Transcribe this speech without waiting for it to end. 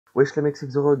Wesh les mecs, c'est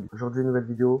Xoraug. Aujourd'hui une nouvelle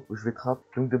vidéo où je vais trap.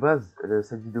 Donc de base,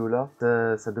 cette vidéo là,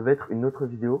 ça devait être une autre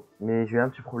vidéo, mais j'ai eu un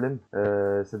petit problème.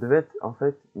 Ça devait être en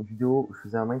fait une vidéo où je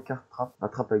faisais un minecart trap, un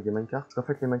trap avec des minecarts. Parce qu'en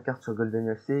fait les minecarts sur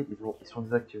GoldenUhc, ils sont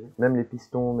désactivés. Même les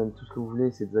pistons, même tout ce que vous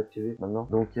voulez, c'est désactivé maintenant.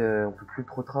 Donc on peut plus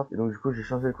trop trap. Et donc du coup j'ai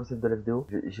changé le concept de la vidéo.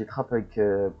 J'ai trap avec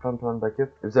plein de backup.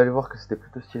 Et vous allez voir que c'était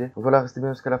plutôt stylé. Donc voilà, restez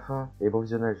bien jusqu'à la fin et bon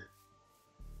visionnage.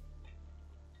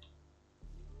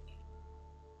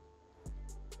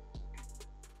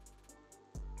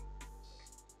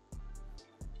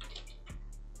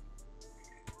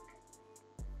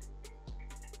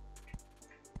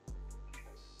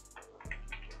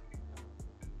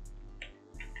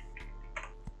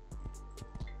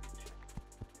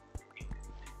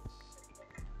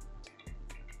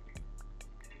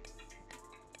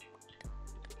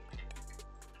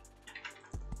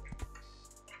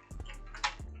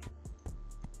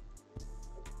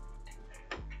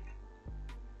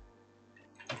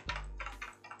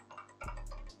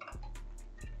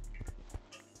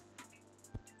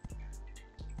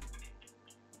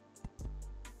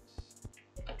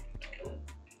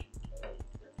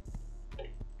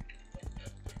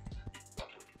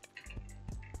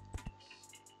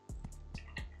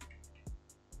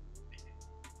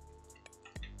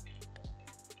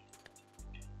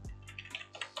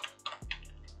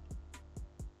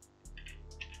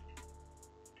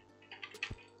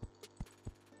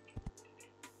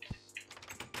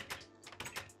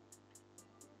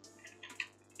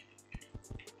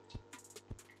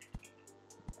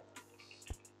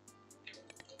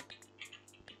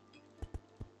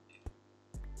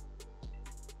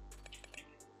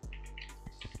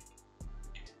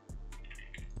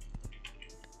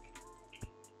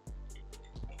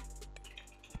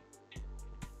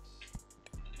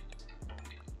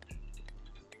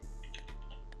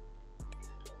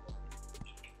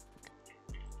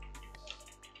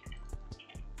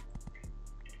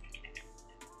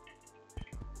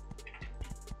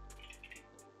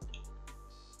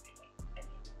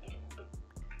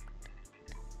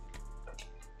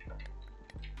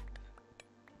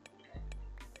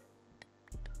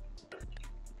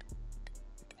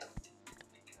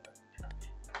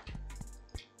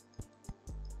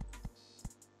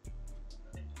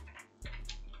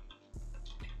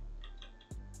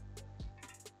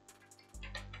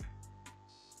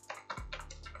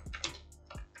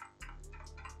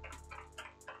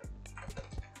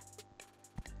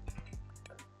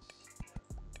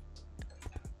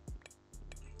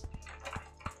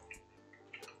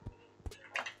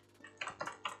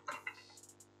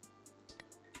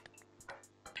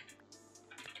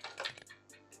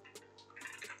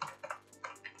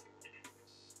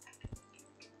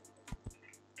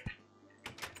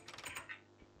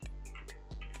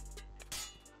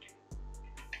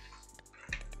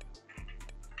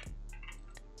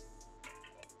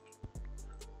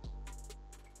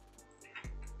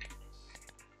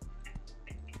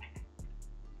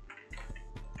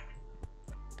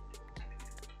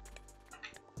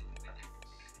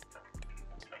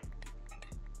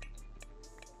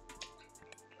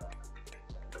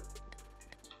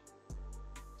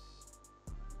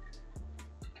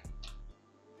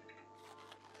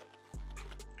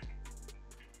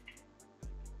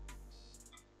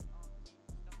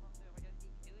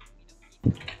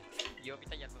 Yo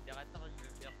putain y'a le modérateur, il veut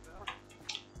me faire peur.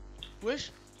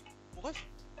 Wesh, mon ref.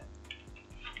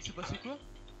 Il s'est passé quoi?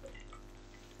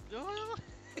 Viens voir, viens voir.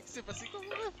 Il s'est passé quoi mon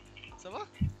ref? Ça va?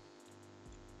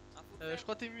 Je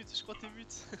crois que t'es mute, je crois que t'es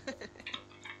mute.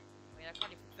 Mais d'accord,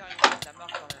 les poupées ils vont la mort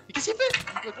quand même. Mais qu'est-ce qu'il fait? Il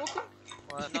est complètement con.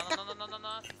 Ouais, non,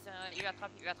 il va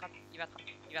attraper, il va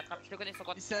attraper, je le connais son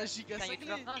compte. C'est un giga C'est un cinglé.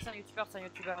 youtubeur, non c'est un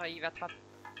youtubeur, il va attraper.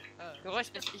 Ah.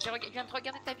 Il vient de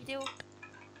regarder ta vidéo.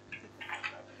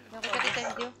 Il vient de regarder ta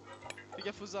vidéo. Fais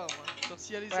gaffe aux armes, hein. Genre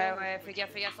s'il y a les armes. Ouais, fais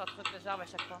gaffe, c'est un truc de armes à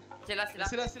chaque fois. C'est là, C'est là,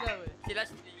 ouais. C'est là,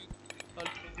 je te dis. Oh le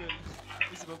trompe-gueule.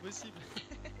 Mais c'est pas possible.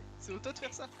 C'est au toi de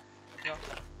faire ça. Non.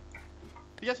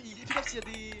 Fais gaffe s'il y a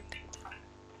des...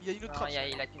 Il y a une autre Non, trappe.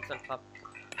 il a qu'une seule trappe.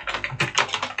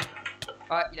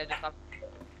 Ouais, il a deux trappes.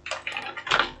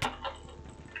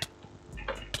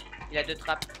 Il a deux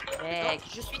trappes. Mec,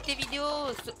 je suis tes vidéos.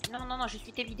 Non, je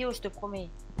suis tes vidéos, je te promets.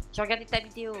 J'ai regardé ta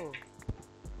vidéo.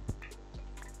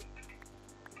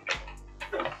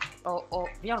 Oh,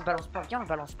 viens, on le balance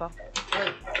pas.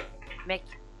 Ouais. Mec,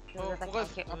 Oh,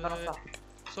 bref, on le balance pas.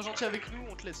 Sois gentil avec nous,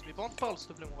 on te laisse. Mais par contre, parle s'il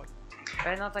te plaît, mon ref.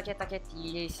 Ouais, non, t'inquiète,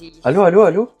 il est. Allo.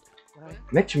 Ouais.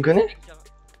 Mec, tu me connais?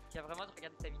 Qui a vraiment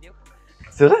regardé ta vidéo.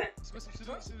 C'est vrai? C'est quoi son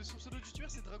pseudo? Son pseudo du tueur,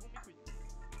 c'est Dragon McQueen.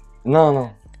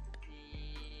 Non.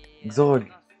 Xaurog.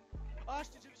 Ah, je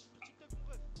t'ai déjà vu sur TikTok,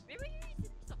 mon ref. Mais oui,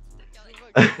 c'est sur TikTok. Xoraug.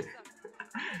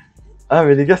 Ah,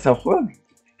 mais les gars, c'est improbable.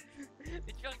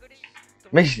 Mais tu fais rigoler.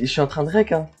 Mec, je suis en train de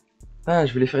rec, hein. Ah,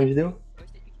 je voulais faire une vidéo. Ouais,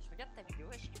 je regarde ta vidéo,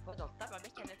 ouais, je suis pas dans le table, un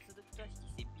mec qui a un pseudo de toi, je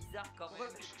dis c'est bizarre quand même.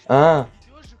 Ah. Tu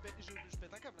vois, je pète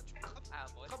un câble là, tu me trappes. Ah,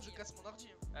 moi Trappe, aussi. je casse mon ordi.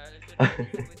 Hein. Le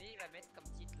abonné, il va mettre comme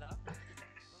titre là.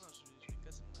 Non, je vais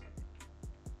casser mon ordi.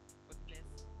 Faut te laisser.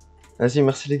 Vas-y,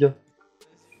 merci les gars. Vas-y.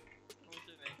 Ok,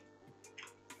 mec.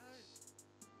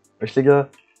 Wesh les gars.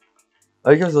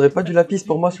 Ah les gars, vous aurez pas du lapis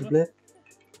pour moi s'il vous plaît?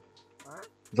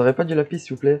 Vous aurez pas du lapis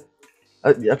s'il vous plaît?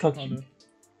 Ah, attends, tu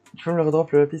peux me le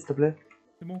redrop le lapis s'il te plaît?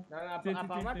 C'est bon. Non,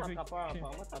 apparemment, t'attrapes pas.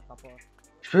 Apparemment, t'attrapes pas.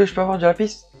 Je peux avoir du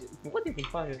lapis? Pourquoi t'étais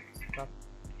pas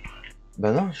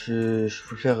Bah non, je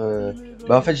peux faire...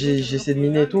 Bah en fait j'ai essayé de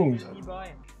miner et tout, mais...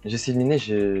 J'ai essayé de miner,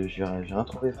 j'ai rien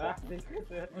trouvé. Ah, c'est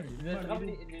ça. Les gens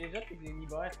qui étaient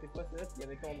libérés, c'était pas ça qu'il y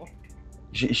avait ton nom.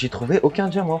 J'ai trouvé aucun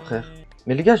diamant frère.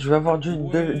 Mais les gars, je veux avoir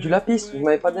du lapis, vous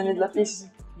m'avez pas donné de lapis.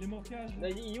 Les morcages.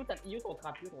 Vas-y, yo ton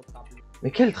trappe.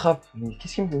 Mais quelle trappe? Mais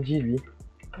qu'est-ce qu'il me dit lui?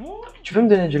 Oh, Tu peux me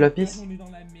donner du lapis? on est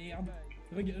dans la merde.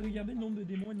 Regardez le nombre de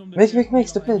démons et le nombre de Mec, pierres,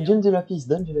 s'il te on est dans plaît, la donne merde. du lapis,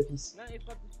 donne du lapis. Non,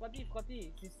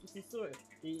 frappez, c'est sûr.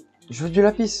 Je veux du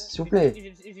lapis, s'il vous plaît.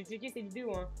 J'ai checké tes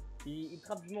vidéos, hein. Il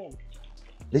trappe du monde.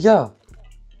 Les gars,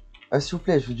 ah, s'il vous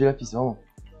plaît, je veux du lapis, vraiment.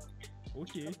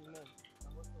 Ok.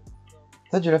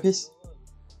 T'as du lapis?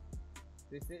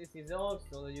 C'est Xoraug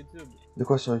sur YouTube. De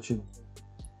quoi sur YouTube?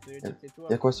 Sur YouTube, c'est toi.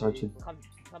 Y'a quoi sur YouTube?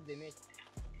 Tu trappes des mecs.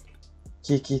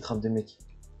 Qui trappe des mecs?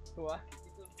 Toi.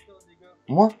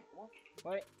 Moi?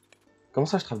 Ouais. Comment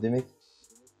ça je trappe des mecs?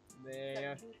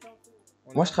 Mais.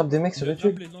 Moi je trappe des mecs sur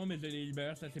YouTube? Non, mais je les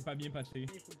libère, ça s'est pas bien passé.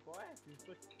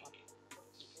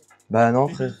 Bah non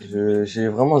frère, j'ai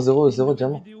vraiment zéro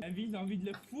diamant. La vie, j'ai envie de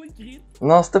le full crit.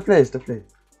 Non s'il te plaît, s'il te plaît.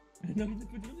 J'ai envie de le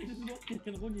full crit, juste voir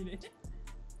quel rôle il est.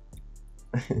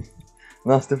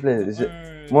 Non s'il te plaît,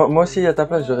 moi aussi à ta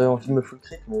place j'aurais envie de me full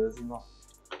crit, mais vas-y non.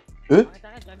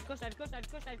 Arrête, j'arrive coach.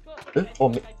 Oh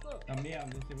mais... Ah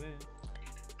merde, c'est vrai.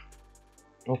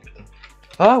 Oh putain.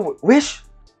 Ah wesh.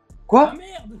 Quoi? Ah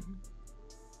merde.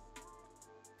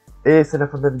 Et c'est la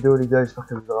fin de la vidéo les gars, j'espère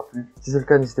qu'elle vous aura plu. Si c'est le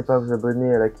cas, n'hésitez pas à vous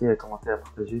abonner, à liker, à commenter, à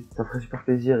partager. Ça me ferait super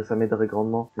plaisir et ça m'aiderait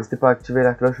grandement. N'hésitez pas à activer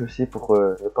la cloche aussi pour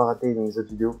ne pas rater mes autres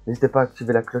vidéos. N'hésitez pas à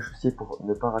activer la cloche aussi pour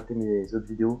ne pas rater mes autres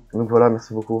vidéos. Donc voilà,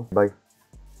 merci beaucoup. Bye.